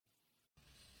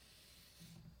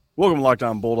Welcome to Locked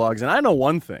On Bulldogs. And I know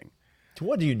one thing.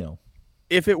 What do you know?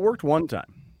 If it worked one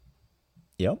time,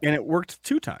 Yep. and it worked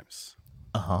 2 times,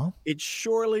 it's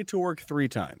surely to work 3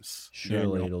 times.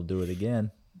 Surely it'll do it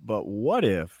again. But what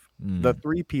if the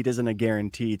three-peat isn't a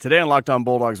guarantee? Today on Locked On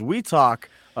Bulldogs, we talk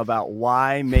about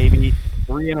why maybe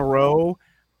 3 in a row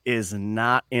is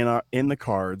not in the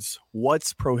cards,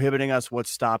 what's prohibiting us, what's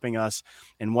stopping us,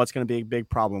 and what's going to be a big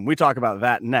problem. We talk about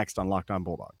that next on Locked On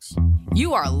Bulldogs.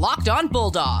 You are Locked On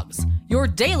Bulldogs, your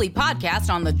daily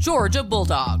podcast on the Georgia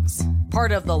Bulldogs,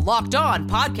 part of the Locked On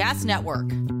Podcast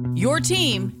Network, your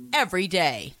team every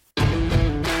day.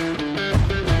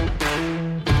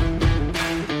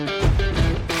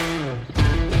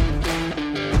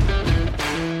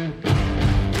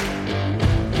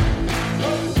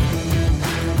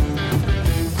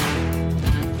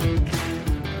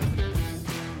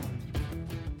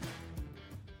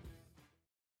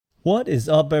 What is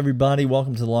up, everybody?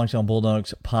 Welcome to the Locked On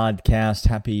Bulldogs podcast.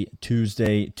 Happy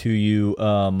Tuesday to you.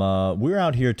 We're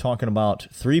out here talking about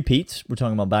three-peats. We're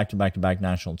talking about back-to-back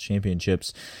national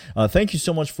championships. Thank you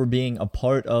so much for being a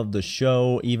part of the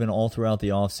show, even all throughout the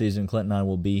offseason. Clint and I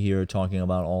will be here talking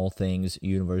about all things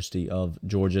University of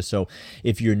Georgia. So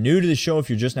if you're new to the show, if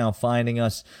you're just now finding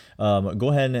us, go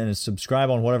ahead and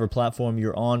subscribe on whatever platform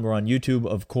you're on. We're on YouTube,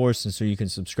 of course, and so you can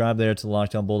subscribe there to the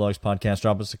Locked On Bulldogs podcast.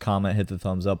 Drop us a comment, hit the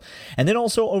thumbs up. And then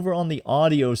also over on the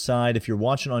audio side, if you're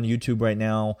watching on YouTube right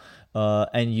now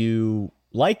and you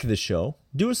like the show,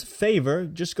 do us a favor,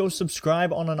 just go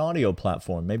subscribe on an audio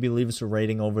platform. Maybe leave us a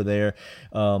rating over there.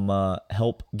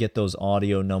 Help get those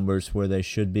audio numbers where they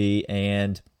should be,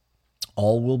 and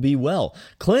all will be well.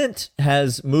 Clint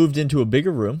has moved into a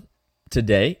bigger room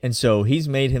today, and so he's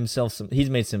made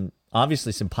some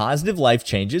obviously some positive life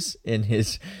changes in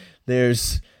his.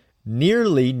 There's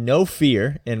nearly no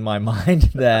fear in my mind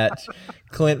that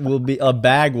a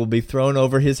bag will be thrown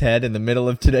over his head in the middle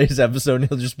of today's episode and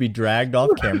he'll just be dragged off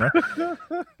camera.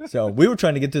 So we were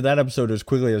trying to get through that episode as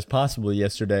quickly as possible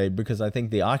yesterday because I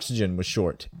think the oxygen was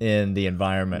short in the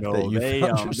environment that you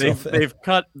found yourself in.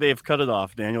 They've cut it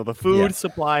off, Daniel. The food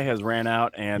supply has ran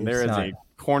out, and there is a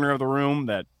corner of the room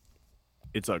that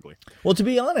it's ugly. Well, to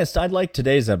be honest, I'd like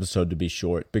today's episode to be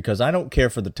short because I don't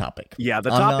care for the topic. Yeah, the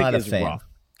topic is rough.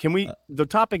 The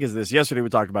topic is this. Yesterday we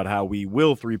talked about how we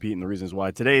will three-peat and the reasons why.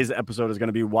 Today's episode is going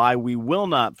to be why we will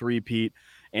not three-peat.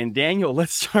 And Daniel,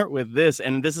 let's start with this.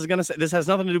 And this has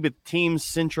nothing to do with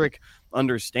team-centric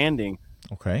understanding.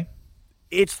 Okay.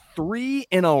 It's 3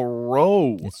 in a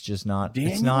row. It's just not.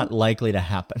 Daniel, it's not likely to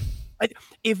happen.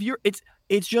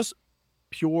 It's just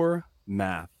pure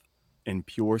math and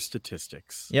pure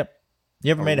statistics. Yep.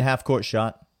 You ever made a half-court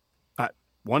shot?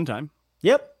 One time.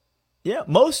 Yep. Yeah,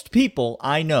 most people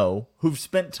I know who've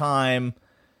spent a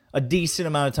decent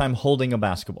amount of time holding a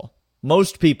basketball,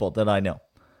 most people that I know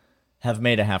have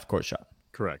made a half-court shot.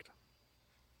 Correct.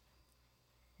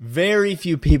 Very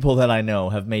few people that I know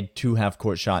have made 2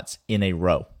 half-court shots in a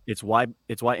row. It's why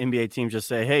NBA teams just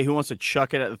say, "Hey, who wants to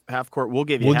chuck it at half-court? We'll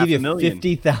give you $500,000.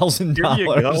 $50,000. Here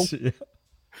you go.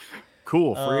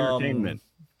 Cool, free entertainment."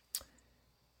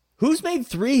 Who's made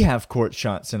 3 half-court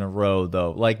shots in a row,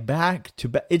 though? Like back to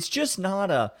back. It's just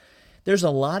not there's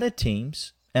a lot of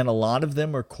teams, and a lot of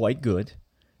them are quite good.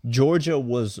 Georgia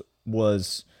was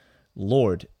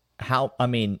Lord.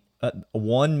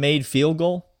 One made field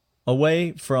goal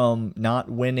away from not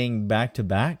winning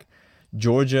back-to-back.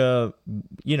 Georgia,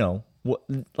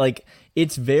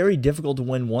 it's very difficult to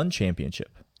win one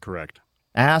championship. Correct.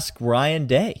 Ask Ryan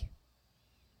Day.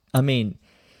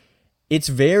 It's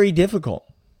very difficult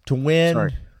to win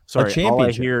a championship. All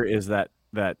I hear is that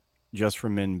Just for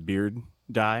Men beard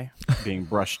dye being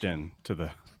brushed in to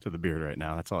the beard right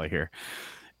now. That's all I hear.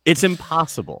 It's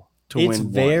impossible to win. It's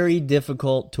very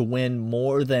difficult to win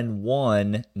more than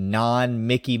one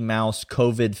non-Mickey Mouse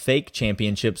COVID fake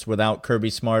championships without Kirby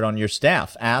Smart on your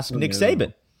staff. Ask Nick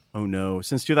Saban. Oh no!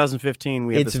 Since 2015,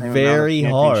 we have it's the same very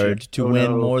amount of hard to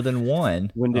win more than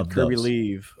one. When did Kirby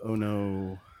leave? Oh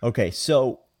no! Okay,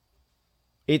 so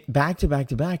it back to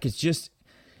back.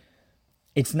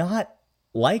 It's not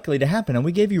likely to happen. And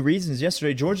we gave you reasons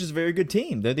yesterday. Georgia's a very good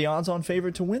team. They're the odds-on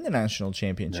favorite to win the national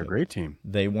championship. They're a great team.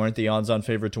 They weren't the odds-on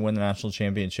favorite to win the national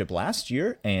championship last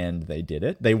year, and they did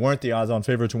it. They weren't the odds-on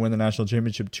favorite to win the national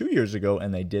championship 2 years ago,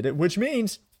 and they did it, which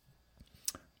means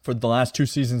for the last 2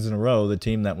 seasons in a row, the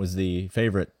team that was the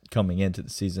favorite coming into the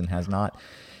season has not,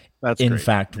 won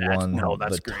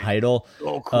the title.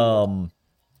 Oh, cool.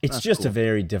 It's just a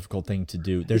very difficult thing to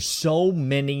do. There's so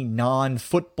many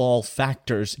non-football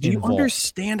factors involved. Do you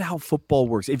understand how football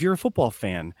works? If you're a football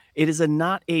fan, it's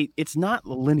not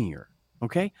linear.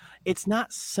 Okay, it's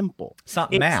not simple. It's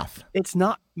not math. It's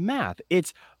not math.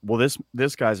 It's, well,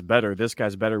 this guy's better. This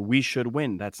guy's better. We should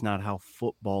win. That's not how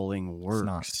footballing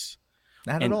works.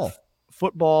 Not at all.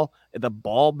 Football, the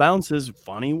ball bounces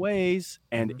funny ways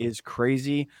and is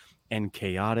crazy and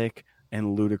chaotic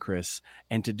and ludicrous.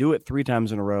 And to do it 3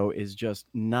 times in a row is just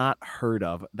not heard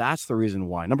of. That's the reason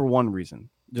why. Number one reason,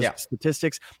 just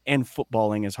statistics, and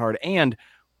footballing is hard. And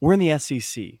we're in the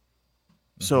SEC.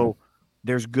 So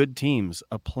there's good teams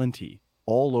aplenty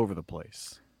all over the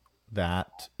place.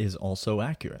 That is also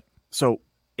accurate. So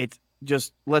it's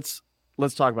just, let's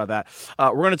talk about that.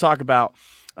 We're going to talk about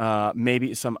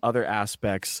maybe some other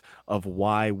aspects of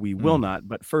why we will not.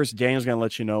 But first, Daniel's going to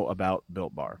let you know about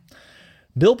Built Bar.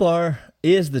 Built Bar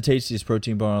is the tastiest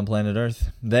protein bar on planet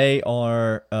Earth. They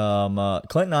are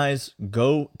Clint and I's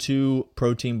go-to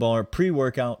protein bar,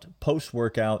 pre-workout,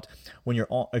 post-workout.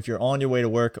 If you're on your way to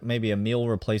work, maybe a meal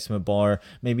replacement bar.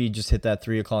 Maybe you just hit that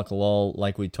 3 o'clock lull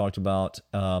like we talked about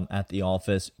at the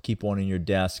office. Keep one in your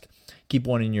desk. Keep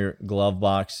one in your glove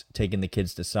box, taking the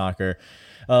kids to soccer.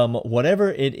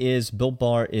 Whatever it is, Built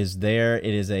Bar is there.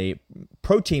 It is a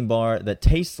protein bar that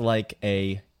tastes like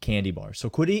a candy bar. So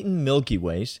quit eating Milky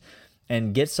Ways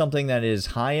and get something that is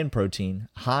high in protein,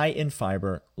 high in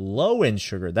fiber, low in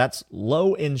sugar. That's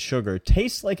low in sugar.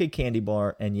 Tastes like a candy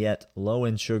bar and yet low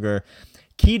in sugar.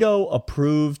 Keto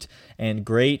approved and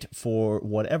great for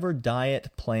whatever diet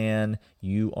plan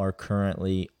you are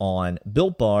currently on.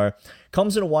 Built Bar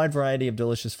comes in a wide variety of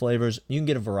delicious flavors. You can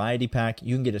get a variety pack.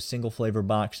 You can get a single flavor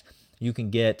box. You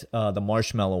can get the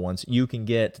marshmallow ones. You can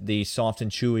get the soft and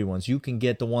chewy ones. You can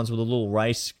get the ones with the little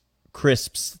Rice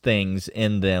Crisps things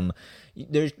in them.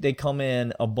 They come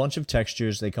in a bunch of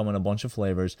textures. They come in a bunch of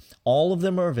flavors. All of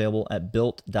them are available at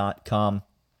Built.com.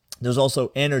 There's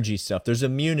also energy stuff. There's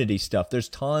immunity stuff. There's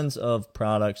tons of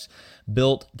products.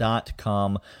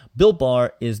 Built.com. Built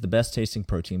Bar is the best tasting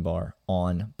protein bar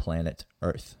on planet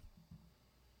Earth.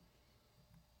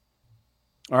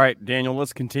 All right, Daniel,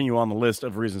 let's continue on the list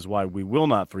of reasons why we will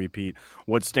not three-peat.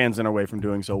 What stands in our way from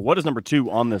doing so? What is number 2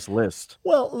 on this list?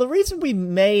 Well, the reason we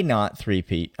may not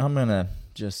three-peat,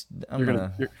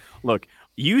 look,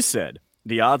 you said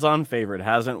the odds-on favorite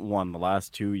hasn't won the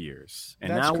last 2 years,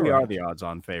 and That's now correct. We are the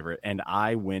odds-on favorite, and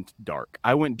I went dark.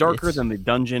 I went darker than the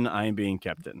dungeon I am being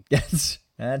kept in. Yes,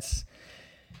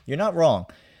 you're not wrong.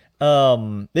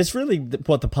 It's really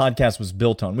what the podcast was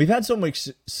built on. We've had so much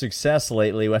success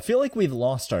lately. I feel like we've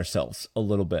lost ourselves a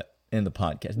little bit in the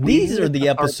podcast. These are the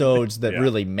episodes that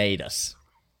really made us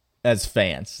as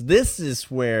fans. This is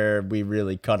where we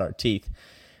really cut our teeth.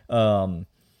 Georgia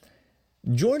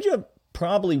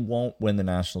probably won't win the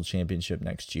national championship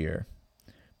next year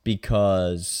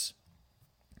because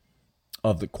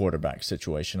of the quarterback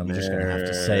situation. I'm just going to have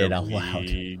to say it out loud.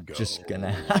 Just going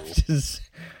to have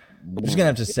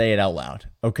to say it out loud,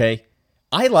 okay?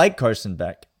 I like Carson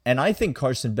Beck, and I think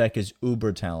Carson Beck is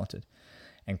uber talented.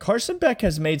 And Carson Beck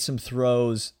has made some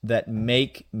throws that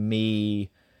make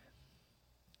me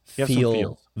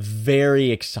feel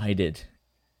very excited.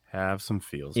 Have some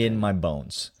feels in my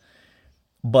bones.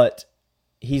 But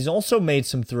he's also made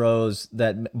some throws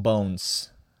the bones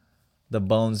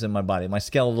in my body, my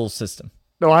skeletal system.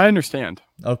 No, I understand.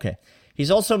 Okay. He's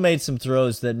also made some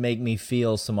throws that make me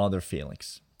feel some other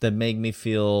feelings, that make me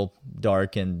feel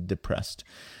dark and depressed.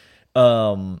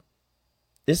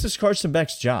 This is Carson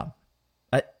Beck's job.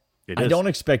 I don't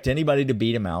expect anybody to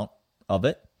beat him out of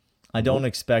it. I don't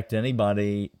expect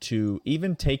anybody to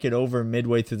even take it over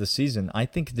midway through the season. I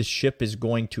think the ship is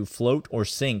going to float or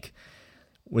sink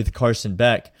with Carson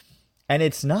Beck. And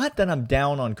it's not that I'm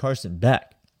down on Carson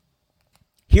Beck.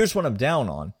 Here's what I'm down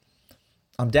on.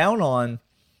 I'm down on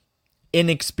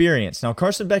inexperience. Now,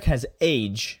 Carson Beck has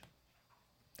age,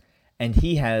 and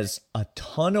he has a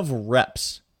ton of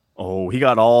reps. Oh, he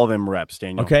got all them reps,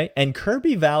 Daniel. Okay, and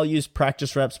Kirby values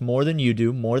practice reps more than you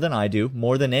do, more than I do,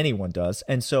 more than anyone does.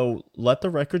 And so let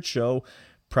the record show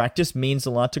practice means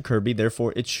a lot to Kirby,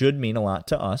 therefore it should mean a lot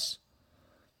to us.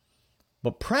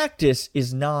 But practice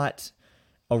is not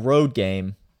a road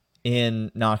game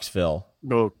in Knoxville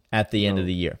at the end of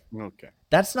the year. Okay.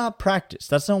 That's not practice.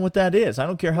 That's not what that is. I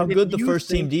don't care how good the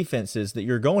first-team defense is that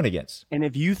you're going against. And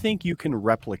if you think you can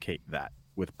replicate that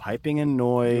with piping and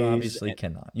noise... You obviously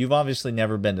cannot. You've obviously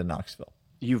never been to Knoxville.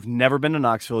 You've never been to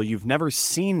Knoxville. You've never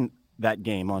seen that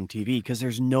game on TV because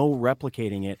there's no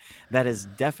replicating it. That is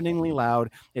deafeningly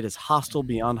loud. It is hostile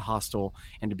beyond hostile.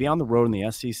 And to be on the road in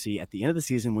the SEC at the end of the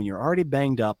season when you're already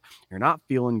banged up, you're not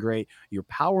feeling great, you're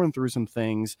powering through some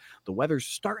things, the weather's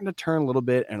starting to turn a little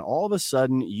bit, and all of a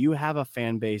sudden you have a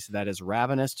fan base that is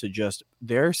ravenous to just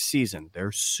their season,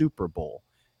 their Super Bowl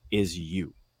is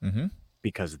you. Mm-hmm.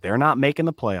 because they're not making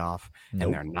the playoff Nope.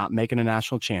 and they're not making a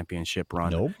national championship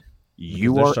run. Nope.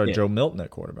 You are start Joe Milton at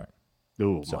quarterback.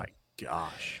 Oh my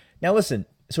gosh! Now listen,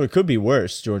 so it could be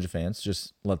worse, Georgia fans.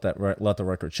 Just let the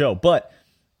record show. But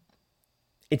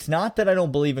it's not that I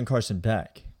don't believe in Carson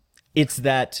Beck. It's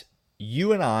that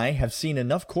you and I have seen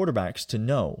enough quarterbacks to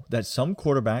know that some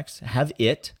quarterbacks have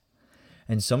it,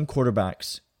 and some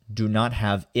quarterbacks do not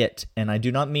have it. And I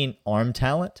do not mean arm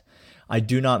talent. I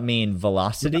do not mean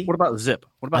velocity. What about zip?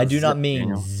 I do not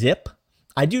mean zip.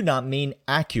 I do not mean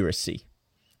accuracy.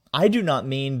 I do not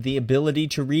mean the ability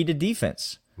to read a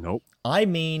defense. Nope. I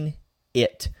mean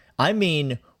it. I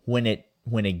mean when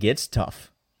it gets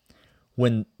tough,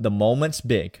 when the moment's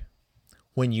big,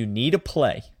 when you need a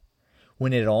play,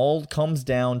 when it all comes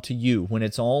down to you, when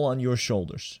it's all on your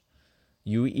shoulders,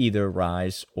 you either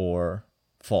rise or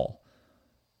fall.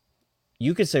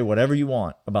 You can say whatever you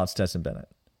want about Stetson Bennett,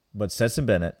 but Stetson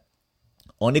Bennett,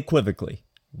 unequivocally,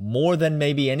 more than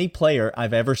maybe any player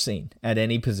I've ever seen at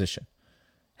any position,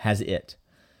 has it.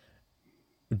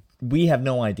 We have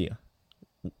no idea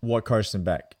what Carson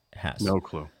Beck has. No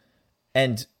clue.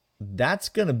 And that's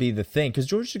going to be the thing, because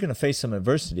Georgia's going to face some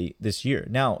adversity this year.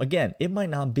 Now, again, it might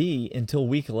not be until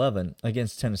Week 11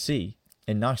 against Tennessee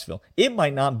in Knoxville. It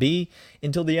might not be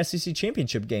until the SEC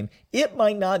championship game. It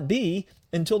might not be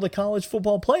until the college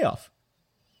football playoff.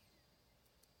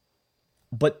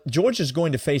 But Georgia's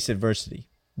going to face adversity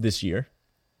this year.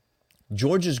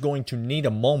 Georgia's going to need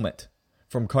a moment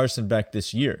from Carson Beck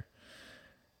this year.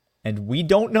 And we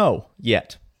don't know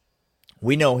yet.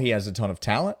 We know he has a ton of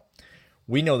talent.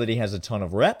 We know that he has a ton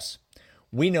of reps.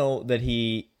 We know that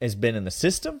he has been in the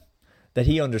system, that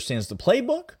he understands the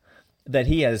playbook, that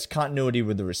he has continuity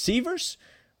with the receivers.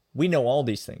 We know all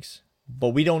these things. But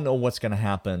we don't know what's going to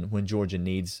happen when Georgia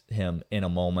needs him in a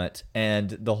moment.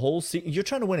 And the whole season, you're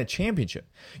trying to win a championship.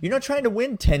 You're not trying to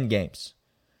win 10 games.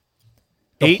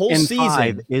 The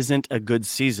 8-5 isn't a good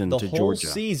season to Georgia. The whole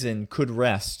season could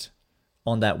rest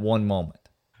on that one moment,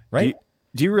 right?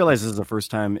 Do you realize this is the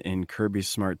first time in Kirby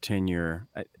Smart tenure,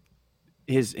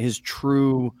 his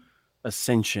true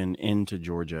ascension into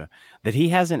Georgia, that he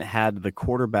hasn't had the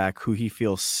quarterback who he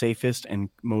feels safest and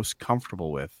most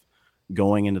comfortable with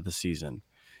going into the season?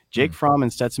 Jake Fromm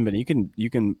and Stetson Bennett, you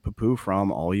can poo-poo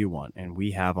Fromm all you want, and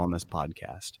we have on this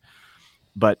podcast.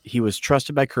 But he was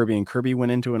trusted by Kirby, and Kirby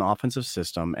went into an offensive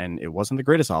system, and it wasn't the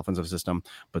greatest offensive system,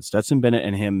 but Stetson Bennett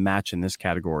and him match in this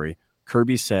category.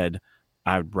 Kirby said,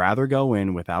 I'd rather go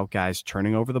in without guys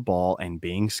turning over the ball and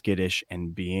being skittish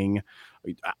and being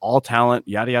all talent,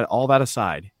 yada, yada, all that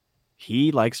aside.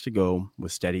 He likes to go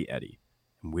with Steady Eddie.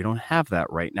 And we don't have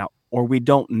that right now, or we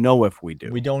don't know if we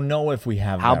do. We don't know if we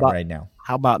have that right now.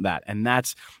 How about that? And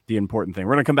that's the important thing.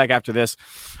 We're going to come back after this,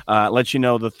 let you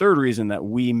know the third reason that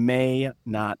we may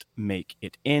not make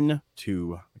it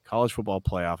into the college football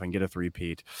playoff and get a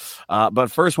three-peat.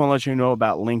 But first, I want to let you know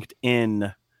about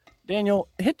LinkedIn. Daniel,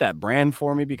 hit that brand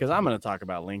for me, because I'm going to talk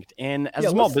about LinkedIn as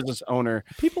a small business owner.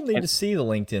 People need to see the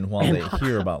LinkedIn while they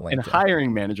hear about LinkedIn. And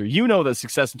hiring manager, you know that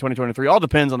success in 2023 all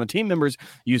depends on the team members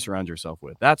you surround yourself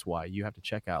with. That's why you have to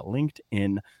check out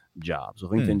LinkedIn Jobs.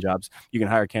 With LinkedIn Jobs, you can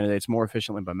hire candidates more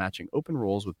efficiently by matching open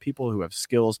roles with people who have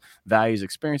skills, values,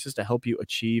 experiences to help you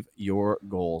achieve your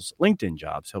goals. LinkedIn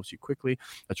Jobs helps you quickly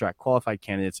attract qualified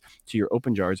candidates to your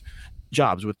open jobs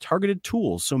with targeted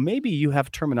tools. So maybe you have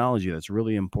terminology that's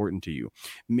really important to you.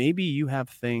 Maybe you have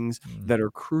things that are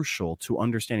crucial to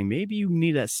understanding. Maybe you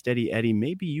need that Steady Eddie.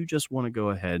 Maybe you just want to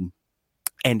go ahead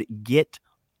and get,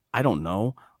 I don't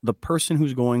know, the person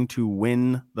who's going to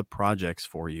win the projects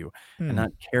for you and not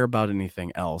care about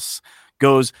anything else.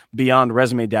 Goes beyond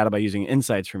resume data by using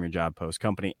insights from your job post,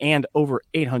 company, and over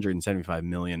 875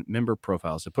 million member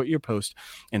profiles to put your post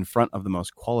in front of the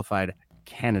most qualified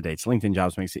candidates. LinkedIn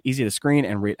Jobs makes it easy to screen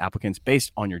and rate applicants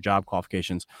based on your job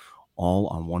qualifications, all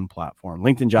on one platform.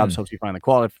 LinkedIn Jobs helps you find the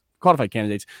qualified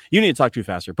candidates you need to talk to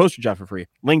faster. Post your job for free.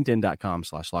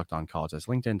 LinkedIn.com/LockedOnCollege. That's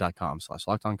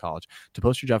LinkedIn.com/LockedOnCollege to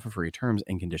post your job for free. Terms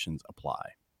and conditions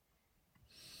apply.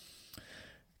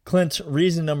 Clint,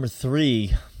 reason number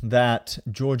 3 that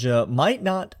Georgia might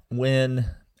not win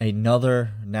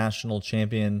another national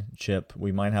championship.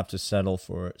 We might have to settle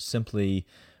for simply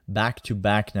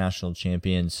back-to-back national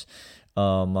champions. We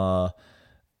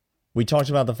talked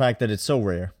about the fact that it's so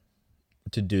rare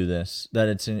to do this, that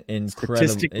it's an incredible,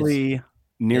 statistically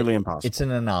nearly impossible. It's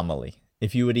an anomaly,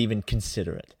 if you would even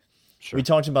consider it. Sure. We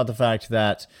talked about the fact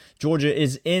that Georgia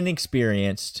is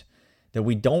inexperienced, that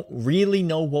we don't really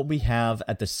know what we have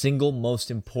at the single most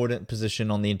important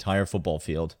position on the entire football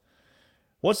field.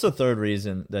 What's the third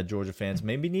reason that Georgia fans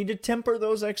maybe need to temper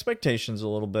those expectations a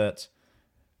little bit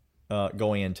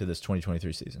going into this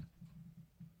 2023 season?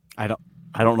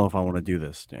 I don't know if I want to do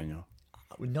this, Daniel.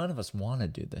 None of us want to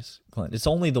do this, Clint. It's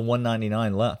only the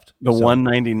 $199 left. The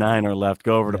 $199 are left.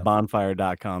 Go over to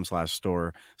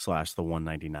bonfire.com/store/the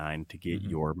 $199 to get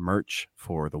your merch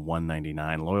for the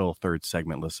 $199. Loyal third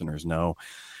segment listeners know.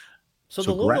 So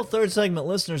the loyal third segment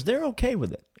listeners, they're okay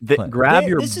with it. Grab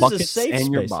your buckets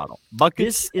and your bottle.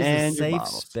 Buckets and your bottles. This is a safe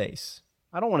space.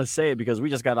 I don't want to say it because we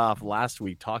just got off last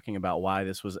week talking about why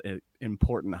this was an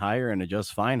important hire and a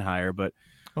just fine hire, but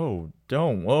oh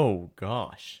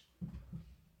gosh.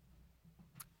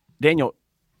 Daniel,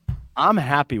 I'm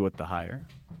happy with the hire.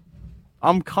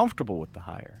 I'm comfortable with the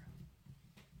hire.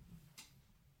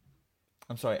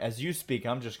 I'm sorry. As you speak,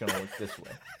 I'm just going to look this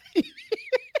way.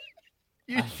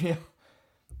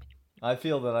 I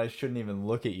feel that I shouldn't even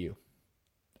look at you.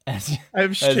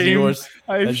 I've shamed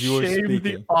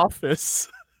the office.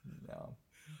 No.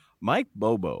 Mike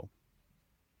Bobo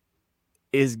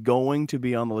is going to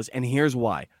be on the list, and here's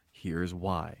why.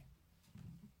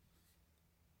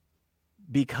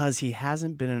 Because he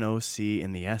hasn't been an OC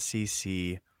in the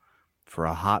SEC for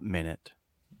a hot minute.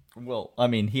 Well, I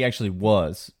mean, he actually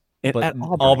was. But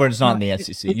Auburn. Auburn's not in the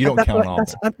SEC. You don't count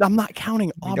Auburn. I'm not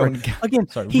counting Auburn. Again,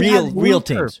 real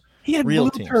teams. He had real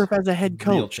Blue Turf as a head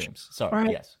coach. Real teams. Sorry,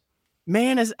 right? Yes.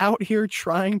 Man is out here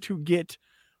trying to get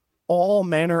all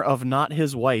manner of not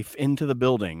his wife into the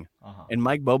building. And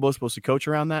Mike Bobo's supposed to coach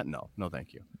around that? No,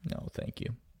 thank you. No, thank you.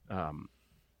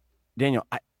 Daniel,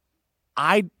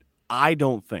 I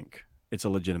don't think it's a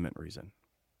legitimate reason.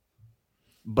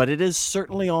 But it is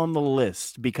certainly on the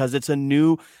list because it's a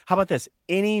new. How about this?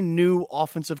 Any new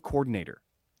offensive coordinator,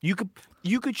 you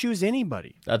could choose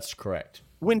anybody. That's correct.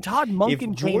 When Todd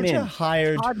Monken came in,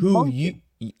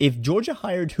 if Georgia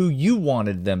hired who you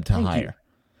wanted them to hire,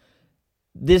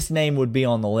 this name would be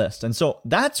on the list. And so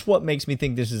that's what makes me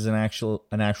think this is an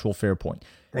actual fair point.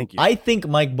 Thank you. I think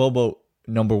Mike Bobo,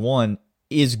 number one,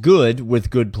 is good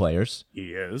with good players.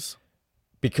 He is.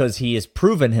 Because he has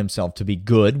proven himself to be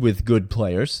good with good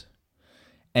players.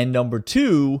 And number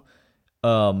two,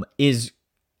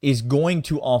 is going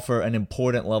to offer an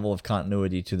important level of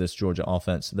continuity to this Georgia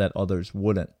offense that others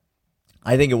wouldn't.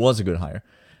 I think it was a good hire.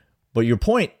 But your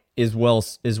point is well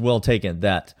taken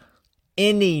that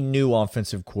any new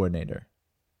offensive coordinator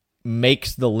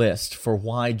makes the list for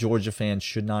why Georgia fans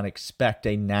should not expect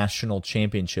a national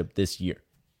championship this year.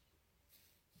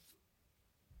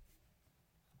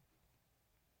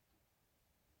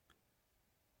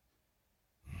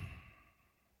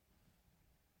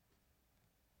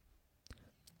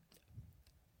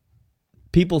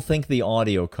 People think the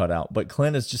audio cut out, but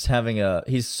Clint is just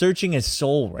he's searching his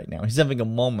soul right now. He's having a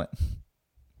moment.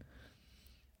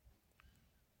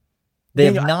 They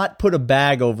have not put a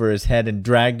bag over his head and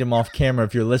dragged him off camera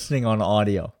if you're listening on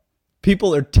audio.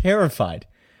 People are terrified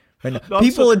right now. No,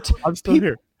 I'm still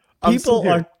here. People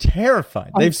are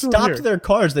terrified. They've stopped their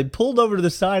cars. They pulled over to the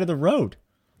side of the road.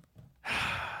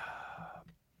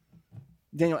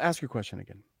 Daniel, ask your question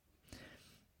again.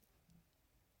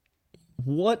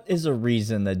 What is a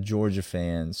reason that Georgia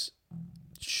fans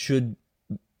should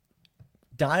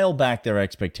dial back their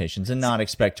expectations and not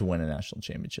expect to win a national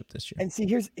championship this year? And see,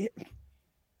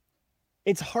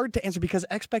 it's hard to answer because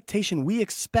expectation, we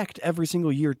expect every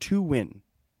single year to win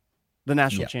the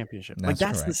national championship.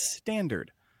 That's the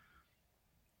standard.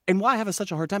 And why I have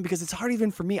such a hard time, because it's hard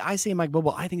even for me. I say Mike Bobo,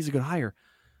 I think he's a good hire.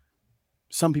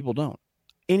 Some people don't.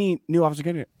 Any new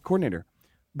offensive coordinator.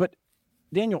 But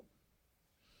Daniel,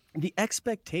 the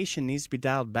expectation needs to be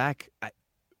dialed back,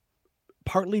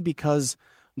 partly because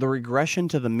the regression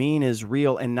to the mean is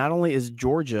real. And not only is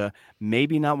Georgia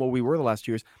maybe not what we were the last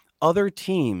 2 years, other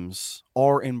teams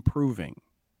are improving.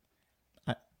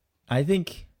 I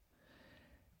think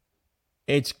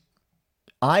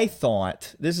I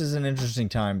thought this is an interesting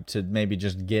time to maybe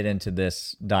just get into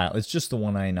this dial. It's just the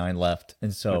 199 left.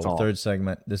 And so third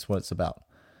segment, this is what it's about.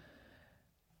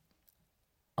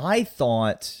 I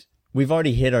thought we've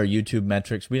already hit our YouTube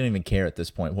metrics. We don't even care at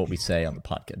this point what we say on the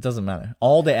podcast. It doesn't matter.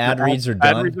 All the ad reads are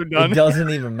done. It doesn't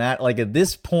even matter. Like at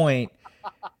this point,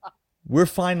 we're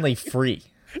finally free.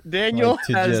 Daniel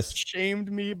has shamed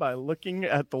me by looking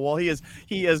at the wall. He has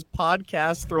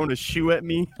podcast thrown a shoe at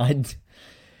me.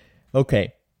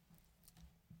 Okay.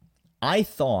 I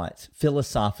thought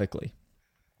philosophically,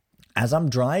 as I'm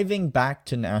driving back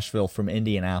to Nashville from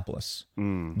Indianapolis,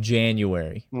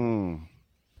 January, 2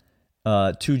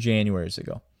 Januaries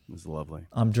ago. It was lovely.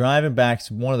 I'm driving back. It's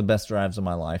one of the best drives of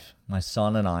my life. My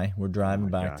son and I were driving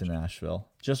back to Nashville,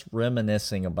 just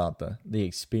reminiscing about the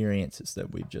experiences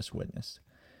that we've just witnessed.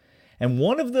 And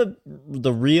one of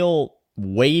the real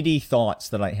weighty thoughts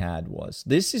that I had was,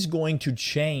 this is going to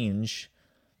change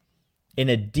in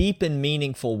a deep and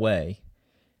meaningful way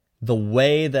the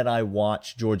way that I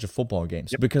watch Georgia football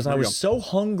games because I was so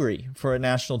hungry for a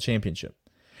national championship.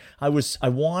 I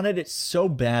wanted it so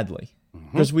badly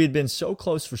because we had been so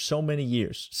close for so many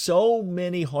years, so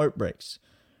many heartbreaks,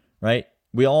 right?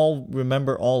 We all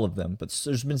remember all of them, but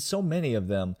there's been so many of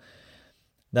them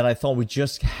that I thought we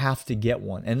just have to get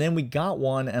one. And then we got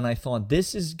one, and I thought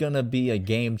this is going to be a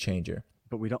game changer.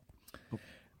 But we don't.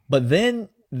 But then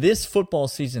this football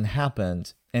season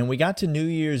happened, and we got to New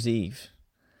Year's Eve,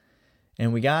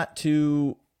 and we got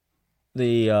to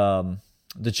the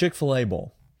Chick-fil-A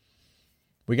Bowl.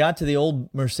 We got to the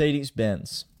old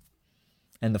Mercedes-Benz,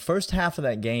 and the first half of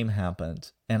that game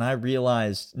happened, and I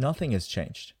realized nothing has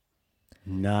changed.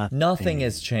 Nothing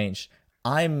has changed.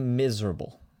 I'm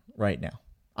miserable right now.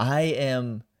 I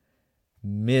am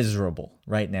miserable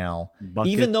right now,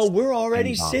 even though we're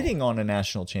already sitting on a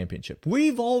national championship.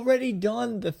 We've already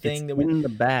done the thing that we in the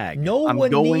bag. No one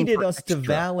needed us to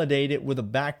validate it with a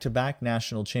back-to-back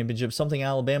national championship, something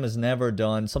Alabama's never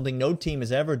done, something no team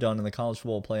has ever done in the college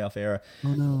football playoff era.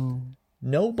 Oh, no.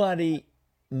 Nobody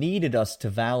needed us to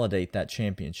validate that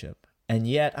championship, and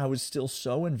yet I was still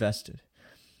so invested.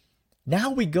 Now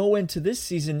we go into this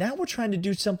season, now we're trying to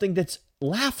do something that's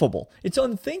laughable. It's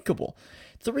unthinkable.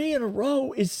 3 in a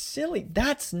row is silly.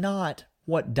 That's not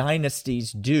what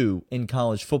dynasties do in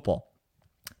college football.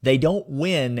 They don't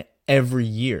win every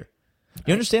year.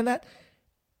 You understand that?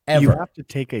 Ever. You have to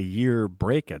take a year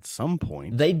break at some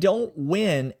point. They don't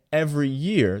win every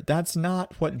year. That's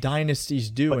not what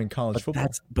dynasties do in college football.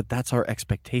 That's our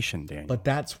expectation, Daniel. But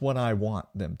that's what I want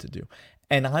them to do.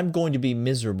 And I'm going to be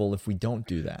miserable if we don't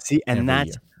do that. See, and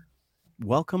that's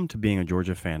welcome to being a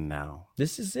Georgia fan now.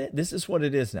 This is it. This is what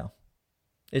it is now.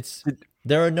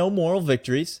 There are no moral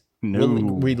victories. No.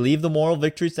 We leave the moral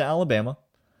victories to Alabama.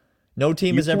 No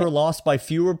team has ever lost by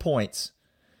fewer points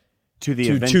to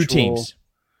two teams.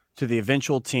 To the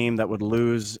eventual team that would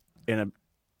lose in a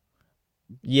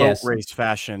boat race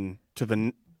fashion to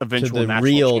the eventual national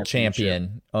real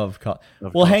champion of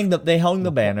they hung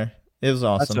the banner. It was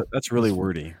awesome. That's really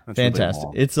wordy. That's fantastic.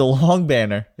 Really it's a long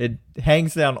banner. It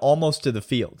hangs down almost to the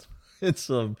field. It's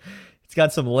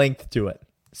got some length to it.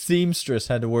 Seamstress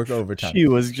had to work overtime. She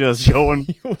was just going.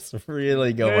 She was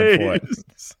really going for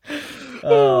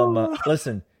it.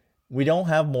 Listen, we don't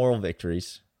have moral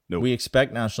victories. Nope. We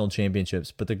expect national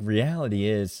championships, but the reality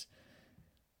is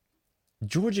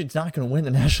Georgia's not going to win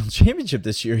the national championship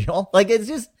this year, y'all. Like, it's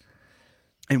just...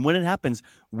 And when it happens,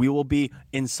 we will be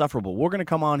insufferable. We're going to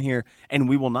come on here, and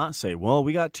we will not say, well,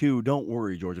 we got 2. Don't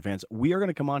worry, Georgia fans. We are going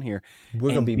to come on here.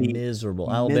 We're going to be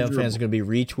miserable. Alabama fans are going to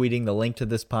be retweeting the link to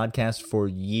this podcast for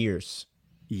years.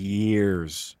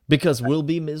 Because we'll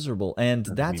be miserable, and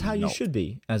that's how you should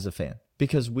be as a fan.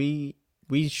 Because we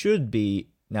should be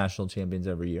national champions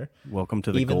every year. Welcome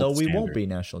to the even though we standard. won't be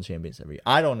national champions every year.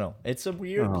 I don't know. It's a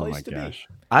weird place to be.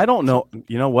 I don't know.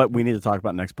 You know what we need to talk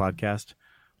about next podcast?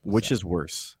 Which is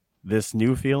worse, this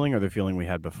new feeling or the feeling we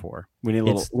had before? We need a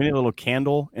little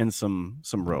candle and some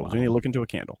robes. Wow. We need to look into a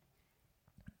candle.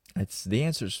 The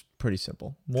answer's pretty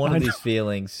simple. One of these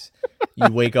feelings,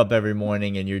 you wake up every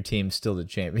morning and your team's still the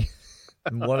champion.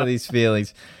 One of these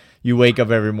feelings, you wake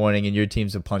up every morning and your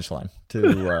team's a punchline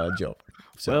to a joke.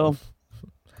 So, well,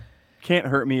 can't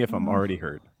hurt me if I'm already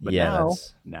hurt. But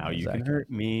now you can hurt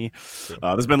me. This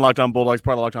has been Locked On Bulldogs,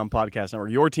 part of Locked On Podcast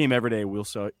Network. Your team every day. We'll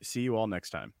see you all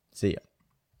next time. See ya.